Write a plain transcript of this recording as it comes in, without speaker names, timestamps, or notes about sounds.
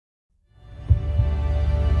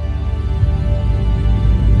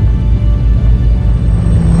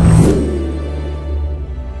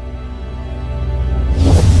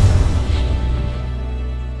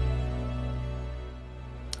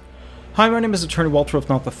Hi, my name is Attorney Walter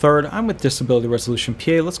Rudolph Hnot III. I'm with Disability Resolution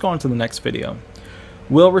PA. Let's go on to the next video.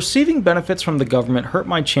 Will receiving benefits from the government hurt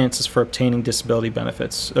my chances for obtaining disability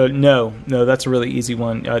benefits? No, that's a really easy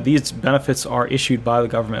one. These benefits are issued by the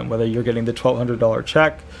government, whether you're getting the $1,200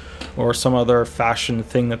 check or some other fashion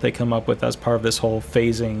thing that they come up with as part of this whole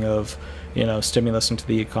phasing of, stimulus into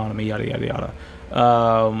the economy, yada, yada, yada.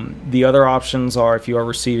 The other options are if you are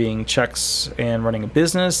receiving checks and running a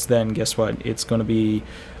business, then guess what? It's going to be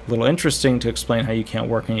a little interesting to explain how you can't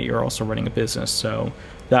work and yet you're also running a business. So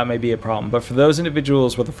that may be a problem. But for those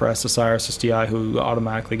individuals, whether for SSI or SSDI, who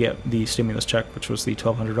automatically get the stimulus check, which was the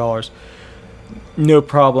 $1,200, no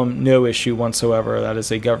problem, no issue whatsoever. That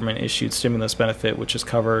is a government-issued stimulus benefit, which is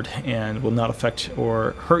covered and will not affect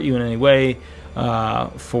or hurt you in any way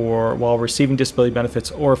while receiving disability benefits,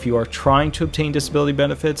 or if you are trying to obtain disability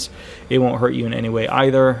benefits, it won't hurt you in any way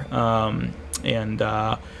either.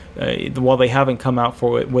 While they haven't come out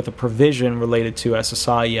with a provision related to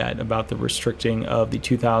SSI yet about the restricting of the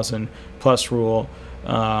 2,000 plus rule,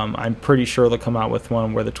 I'm pretty sure they'll come out with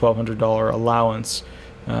one where the $1,200 allowance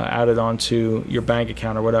added onto your bank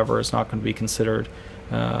account or whatever is not going to be considered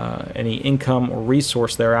any income or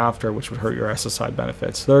resource thereafter, which would hurt your SSI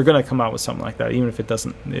benefits. They're going to come out with something like that, even if it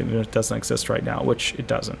doesn't exist right now, which it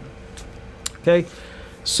doesn't. Okay.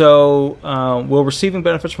 So, will receiving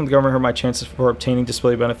benefits from the government hurt my chances for obtaining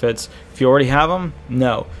disability benefits? If you already have them,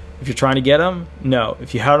 no. If you're trying to get them, no.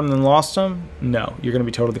 If you had them and lost them, no. You're going to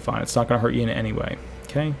be totally fine. It's not going to hurt you in any way.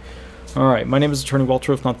 Okay? All right. My name is Attorney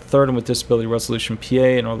Walter Rudolph Hnot III. I'm with Disability Resolution PA,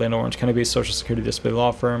 an Orlando, Orange County-based Social Security disability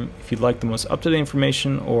law firm. If you'd like the most up-to-date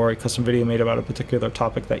information or a custom video made about a particular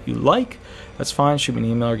topic that you like, that's fine. Shoot me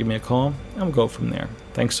an email or give me a call, and we'll go from there.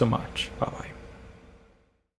 Thanks so much. Bye-bye.